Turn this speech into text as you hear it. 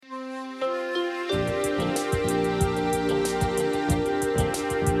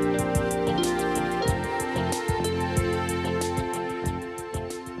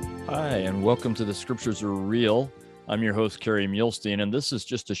and welcome to The Scriptures Are Real. I'm your host, Kerry, and this is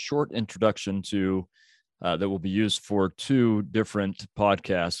just a short introduction to that will be used for two different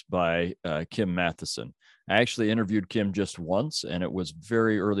podcasts by Kim Matheson. I actually interviewed Kim just once, and it was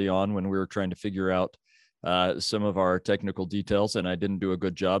very early on when we were trying to figure out some of our technical details, and I didn't do a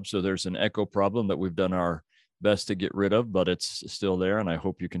good job. So there's an echo problem that we've done our best to get rid of, but it's still there, and I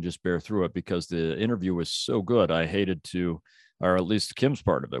hope you can just bear through it because the interview was so good. I hated to, or at least Kim's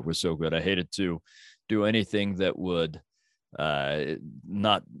part of it was so good, I hated to do anything that would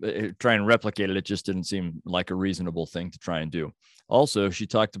not try and replicate it. It just didn't seem like a reasonable thing to try and do. Also, she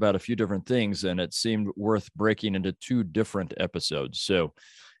talked about a few different things, and it seemed worth breaking into two different episodes. So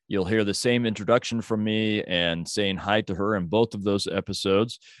you'll hear the same introduction from me and saying hi to her in both of those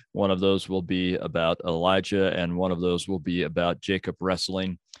episodes. One of those will be about Elijah, and one of those will be about Jacob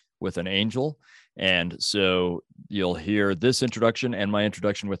wrestling with an angel. And so you'll hear this introduction and my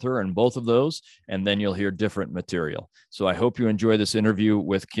introduction with her in both of those, and then you'll hear different material. So I hope you enjoy this interview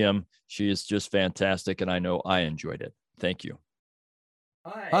with Kim. She is just fantastic, and I know I enjoyed it. Thank you.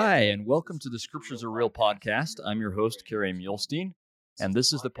 Hi, and welcome to the Scriptures Are Real podcast. I'm your host, Kerry, and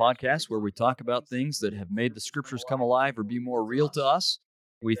this is the podcast where we talk about things that have made the Scriptures come alive or be more real to us.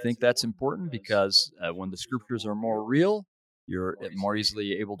 We think that's important because when the Scriptures are more real, you're more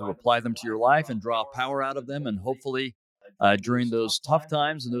easily able to apply them to your life and draw power out of them. And hopefully, during those tough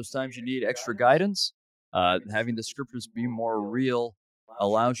times and those times you need extra guidance, having the Scriptures be more real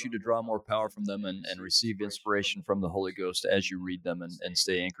allows you to draw more power from them and receive inspiration from the Holy Ghost as you read them and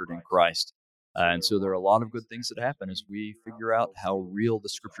stay anchored in Christ. And so there are a lot of good things that happen as we figure out how real the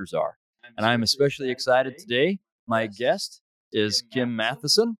Scriptures are. And I'm especially excited today. My guest is Kim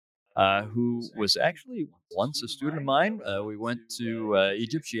Matheson, who was actually once a student of mine. We went to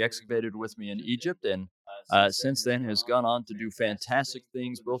Egypt. She excavated with me in Egypt, and since then has gone on to do fantastic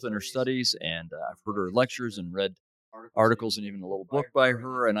things, both in her studies, and I've heard her lectures and read articles and even a little book by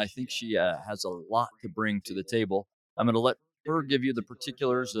her, and I think she has a lot to bring to the table. I'm going to let her give you the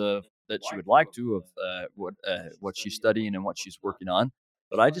particulars of that she would like to of what she's studying and what she's working on.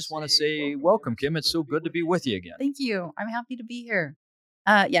 But I just want to say welcome, Kim. It's so good to be with you again. Thank you. I'm happy to be here.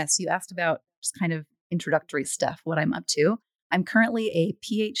 Yes, you asked about just kind of introductory stuff, what I'm up to. I'm currently a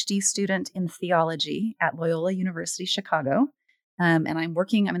PhD student in theology at Loyola University, Chicago. And I'm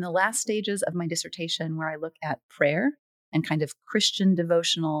in the last stages of my dissertation where I look at prayer and kind of Christian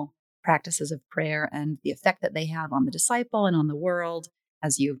devotional practices of prayer and the effect that they have on the disciple and on the world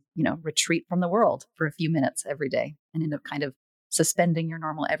as you retreat from the world for a few minutes every day and end up kind of suspending your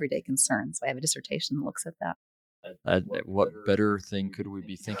normal everyday concerns. So I have a dissertation that looks at that. What better thing could we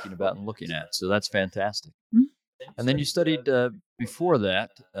be thinking about and looking at? So that's fantastic. Mm-hmm. And then you studied before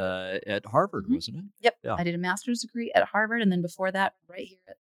that at Harvard, mm-hmm. wasn't it? Yep. Yeah. I did a master's degree at Harvard, and then before that, right here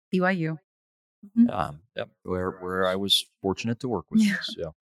at BYU. Mm-hmm. Yep. Where I was fortunate to work with you.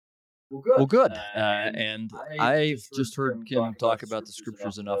 So. Well, good. And I've just heard Kim talk about the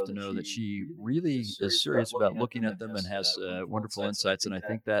Scriptures enough to know that she really is serious about looking at them and has wonderful insights. And I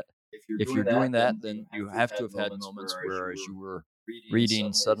think that if you're doing that, then you have to have had moments where, as you were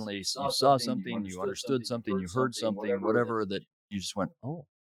reading, suddenly you saw something, you understood something, you heard something, whatever, that you just went, oh,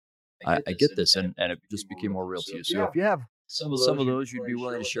 I get this. And it just became more real to you. So if you have some of those you'd be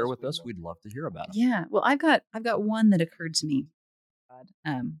willing to share with us, we'd love to hear about them. Yeah. Well, I've got one that occurred to me.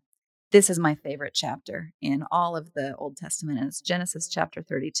 This is my favorite chapter in all of the Old Testament, and it's Genesis chapter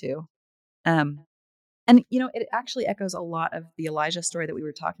 32. And, it actually echoes a lot of the Elijah story that we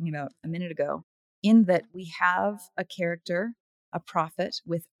were talking about a minute ago, in that we have a character, a prophet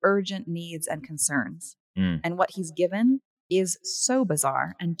with urgent needs and concerns. And what he's given is so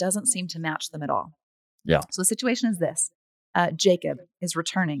bizarre and doesn't seem to match them at all. Yeah. So the situation is this. Jacob is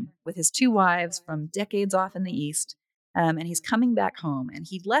returning with his two wives from decades off in the East. And he's coming back home, and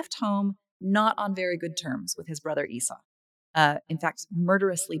he left home not on very good terms with his brother Esau. In fact,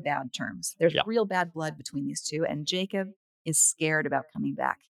 murderously bad terms. There's real bad blood between these two, and Jacob is scared about coming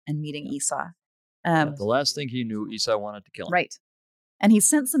back and meeting Esau. The last thing he knew, Esau wanted to kill him. Right. And he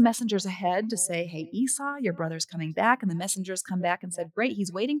sent some messengers ahead to say, hey, Esau, your brother's coming back. And the messengers come back and said, great,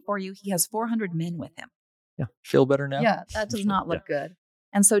 he's waiting for you. He has 400 men with him. Yeah. Feel better now? Yeah, that does not look good.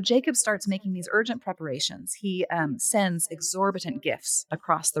 And so Jacob starts making these urgent preparations. He sends exorbitant gifts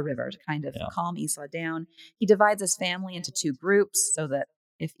across the river to kind of calm Esau down. He divides his family into two groups so that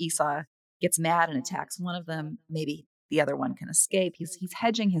if Esau gets mad and attacks one of them, maybe the other one can escape. He's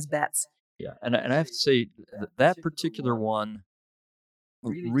hedging his bets. Yeah, and I have to say that particular one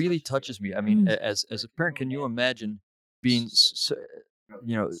really touches me. I mean, as a parent, can you imagine being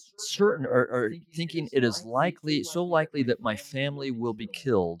certain or thinking it is so likely that my family will be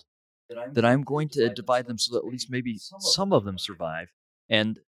killed that I'm going to divide them so that at least maybe some of them survive.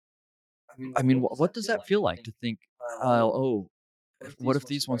 And I mean, what does that feel like to think, oh, what if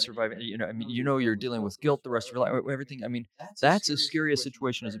these ones survive? I mean, you're dealing with guilt the rest of your life, everything. I mean, that's as scary a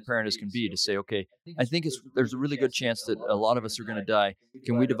situation as a parent as can be to say, okay, I think there's a really good chance that a lot of us are going to die.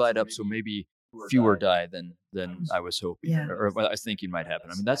 Can we divide up so maybe fewer die than I was hoping, Yeah. or what I was thinking might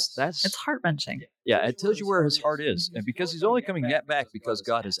happen? I mean, It's that's heart-wrenching. yeah, it tells you where his heart is, and because he's only coming back because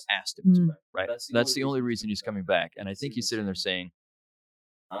God has asked him to, Mm. right? That's the only reason he's coming back, and I think he's sitting there saying,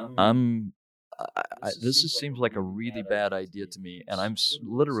 I'm this seems like a really bad idea to me, and I'm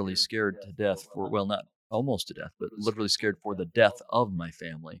literally scared to death for, well, not almost to death, but literally scared for the death of my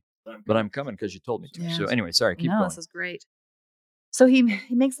family. But I'm coming because you told me to. Yeah. So anyway, sorry, keep No, going. this is great. So he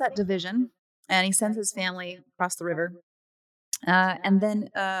makes that division, and he sends his family across the river. And then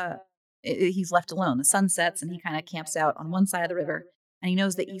he's left alone. The sun sets, and he kind of camps out on one side of the river. And he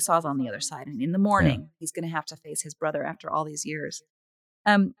knows that Esau's on the other side. And in the morning, he's going to have to face his brother after all these years.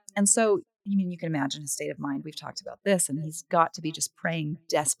 And so, you can imagine his state of mind. We've talked about this, and he's got to be just praying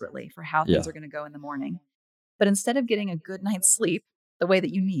desperately for how things are going to go in the morning. But instead of getting a good night's sleep, the way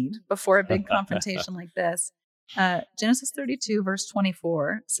that you need before a big confrontation like this, Genesis 32, verse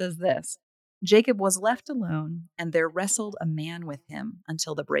 24 says this: Jacob was left alone, and there wrestled a man with him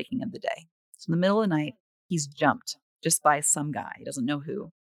until the breaking of the day. So in the middle of the night, he's jumped just by some guy. He doesn't know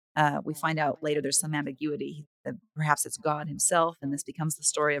who. We find out later there's some ambiguity. That perhaps it's God himself, and this becomes the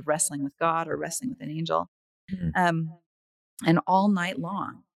story of wrestling with God or wrestling with an angel. Mhm. And all night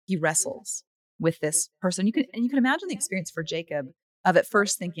long, he wrestles with this person. You can imagine the experience for Jacob of at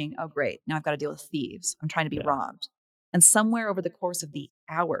first thinking, "Oh, great, now I've got to deal with thieves. I'm trying to be Yeah. robbed." And somewhere over the course of the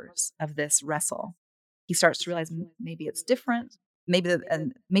hours of this wrestle, he starts to realize maybe it's different. Maybe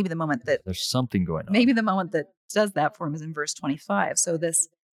the moment that There's something going on. maybe the moment that does that for him is in verse 25. So this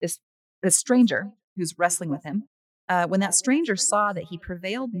stranger who's wrestling with him, when that stranger saw that he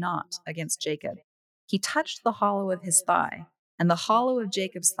prevailed not against Jacob, he touched the hollow of his thigh, and the hollow of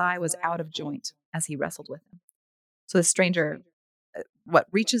Jacob's thigh was out of joint as he wrestled with him. So the stranger,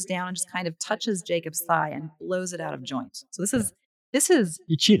 reaches down and just kind of touches Jacob's thigh and blows it out of joint. So this is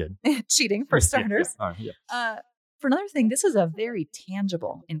He cheated. cheating for starters. Yeah. For another thing, this is a very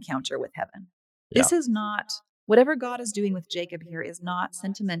tangible encounter with heaven. Yeah. This is not, whatever God is doing with Jacob here is not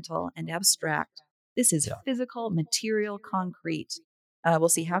sentimental and abstract. This is physical, material, concrete. We'll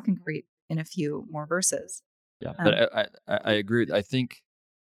see how concrete in a few more verses. Yeah, but I agree.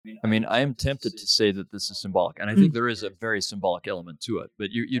 I mean, I am tempted to say that this is symbolic, and I think there is a very symbolic element to it.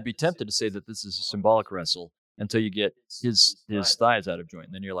 But you'd be tempted to say that this is a symbolic wrestle until you get his thighs out of joint,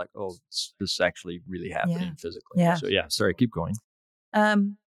 and then you're like, oh, this is actually really happening physically. Yeah. So sorry, keep going.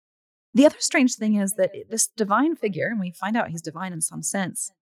 The other strange thing is that this divine figure, and we find out he's divine in some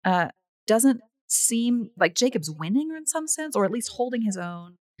sense, doesn't seem like Jacob's winning in some sense, or at least holding his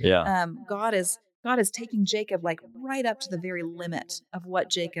own. Yeah. God is taking Jacob like right up to the very limit of what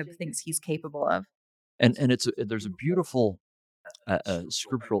Jacob thinks he's capable of. And there's a beautiful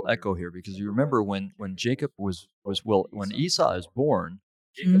scriptural echo here, because you remember when Jacob when Esau is born,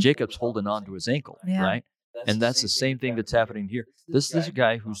 Jacob's holding on to his ankle, right? And that's the same thing that's happening here. This is a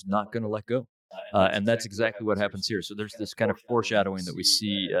guy who's not going to let go. And that's exactly what happens here. So there's this kind of foreshadowing that we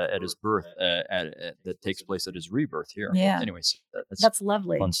see at his birth that takes place at his rebirth here. Yeah. Anyways, that's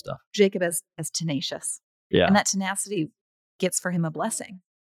lovely. Fun stuff. Jacob as tenacious. Yeah. And that tenacity gets for him a blessing,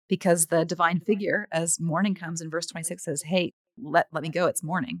 because the divine figure, as morning comes in verse 26, says, "Hey, let me go. It's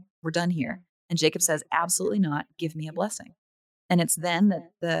morning. We're done here." And Jacob says, "Absolutely not. Give me a blessing." And it's then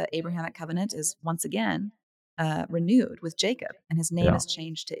that the Abrahamic covenant is once again renewed with Jacob, and his name is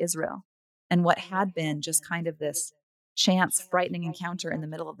changed to Israel. And what had been just kind of this chance, frightening encounter in the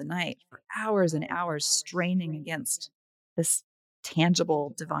middle of the night, for hours and hours straining against this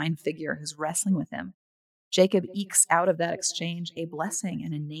tangible divine figure who's wrestling with him, Jacob ekes out of that exchange a blessing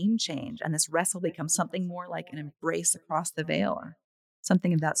and a name change, and this wrestle becomes something more like an embrace across the veil or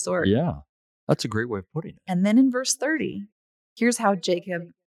something of that sort. Yeah, that's a great way of putting it. And then in verse 30, here's how Jacob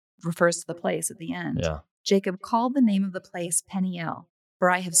refers to the place at the end. Yeah. Jacob called the name of the place Peniel,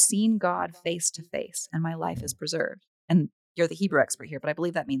 for I have seen God face to face, and my life is preserved. And you're the Hebrew expert here, but I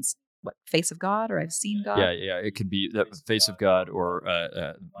believe that means what, face of God, or I've seen God? Yeah. It can be the face of God, or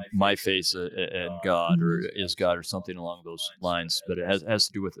my face and God, or is God, or something along those lines. But it has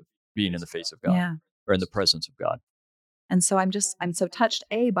to do with it being in the face of God, or in the presence of God. And so I'm so touched,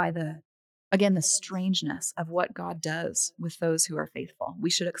 by the strangeness of what God does with those who are faithful. We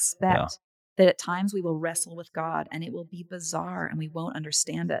should expect that at times we will wrestle with God, and it will be bizarre and we won't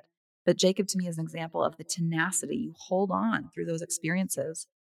understand it. But Jacob, to me, is an example of the tenacity you hold on through those experiences.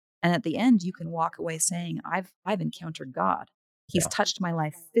 And at the end, you can walk away saying, I've encountered God. He's touched my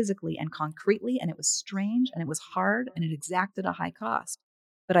life physically and concretely, and it was strange and it was hard and it exacted a high cost.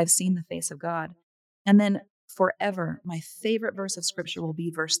 But I've seen the face of God. And then forever, my favorite verse of scripture will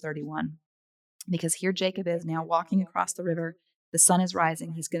be verse 31. Because here Jacob is now walking across the river. The sun is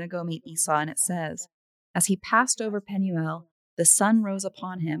rising. He's going to go meet Esau. And it says, as he passed over Penuel, the sun rose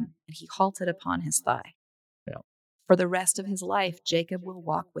upon him and he halted upon his thigh. Yeah. For the rest of his life, Jacob will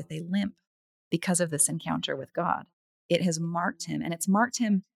walk with a limp because of this encounter with God. It has marked him, and it's marked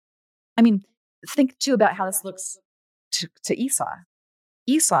him. I mean, think too about how this looks to Esau.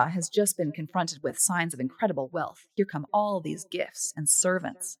 Esau has just been confronted with signs of incredible wealth. Here come all these gifts and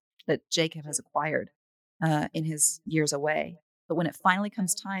servants that Jacob has acquired in his years away. But when it finally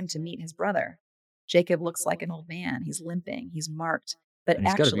comes time to meet his brother, Jacob looks like an old man. He's limping. He's marked. But and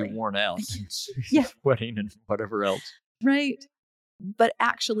he's got to be worn out. He's sweating and whatever else. Right. But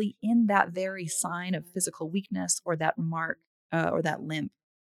actually, in that very sign of physical weakness or that mark or that limp,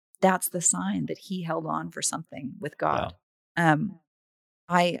 that's the sign that he held on for something with God. Yeah.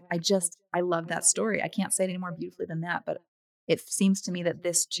 I love that story. I can't say it any more beautifully than that, but it seems to me that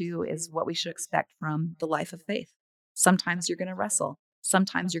this too is what we should expect from the life of faith. Sometimes you're going to wrestle.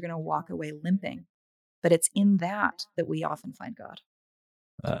 Sometimes you're going to walk away limping, but it's in that we often find God.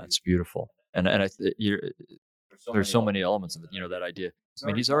 It's beautiful. And there's so many elements of it, that idea. I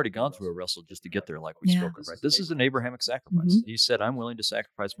mean, he's already gone through a wrestle just to get there, like we spoke of, right? This is an Abrahamic sacrifice. Mm-hmm. He said, I'm willing to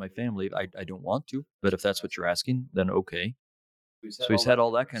sacrifice my family. I don't want to, but if that's what you're asking, then okay. So he's had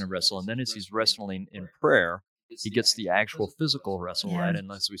all that kind of wrestle. And then as he's wrestling in prayer, he gets the actual physical wrestle, right?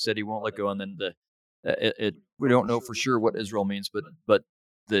 And as we said, he won't let go. And then we don't know for sure what Israel means, but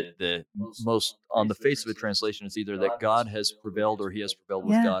the most on the face of the translation is either that God has prevailed or he has prevailed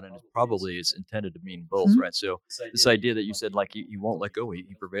with God, and it probably is intended to mean both, right? So this idea that you said, like, he won't let go, he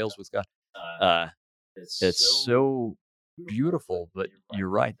prevails with God, it's so beautiful. But you're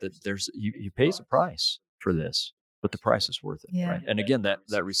right that he pays a price for this, but the price is worth it, right? And again,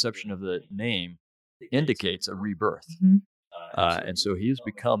 that reception of the name indicates a rebirth. Mm-hmm. And so he has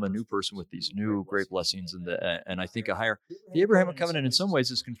become a new person with these new great blessings, and I think the Abrahamic covenant in some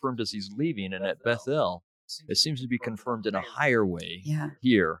ways is confirmed as he's leaving, and at Bethel it seems to be confirmed in a higher way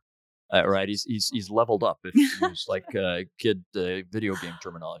here, right? He's leveled up, if you use like kid video game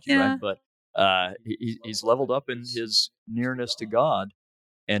terminology, right? But he's leveled up in his nearness to God,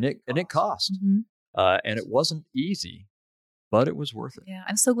 and it cost, and it wasn't easy, but it was worth it. Yeah,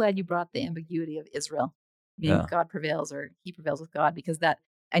 I'm so glad you brought the ambiguity of Israel. Meaning God prevails or he prevails with God, because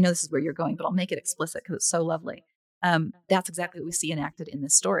I know this is where you're going, but I'll make it explicit because it's so lovely. That's exactly what we see enacted in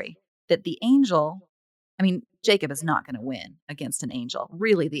this story, that the angel, Jacob is not going to win against an angel.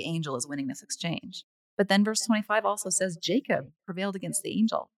 Really, the angel is winning this exchange. But then verse 25 also says Jacob prevailed against the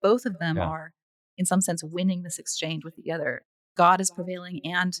angel. Both of them are, in some sense, winning this exchange with the other. God is prevailing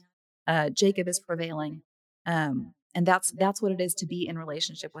and Jacob is prevailing. And that's what it is to be in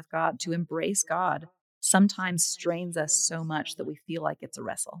relationship with God, to embrace God. Sometimes strains us so much that we feel like it's a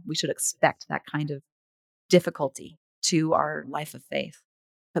wrestle. We should expect that kind of difficulty to our life of faith.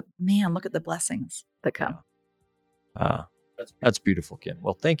 But man, look at the blessings that come. That's beautiful, Kim.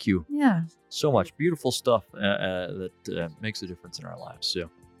 Well, thank you so much. Beautiful stuff that makes a difference in our lives. So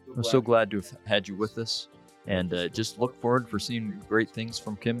I'm so glad to have had you with us, and just look forward for seeing great things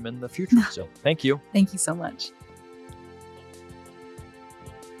from Kim in the future. So thank you. Thank you so much.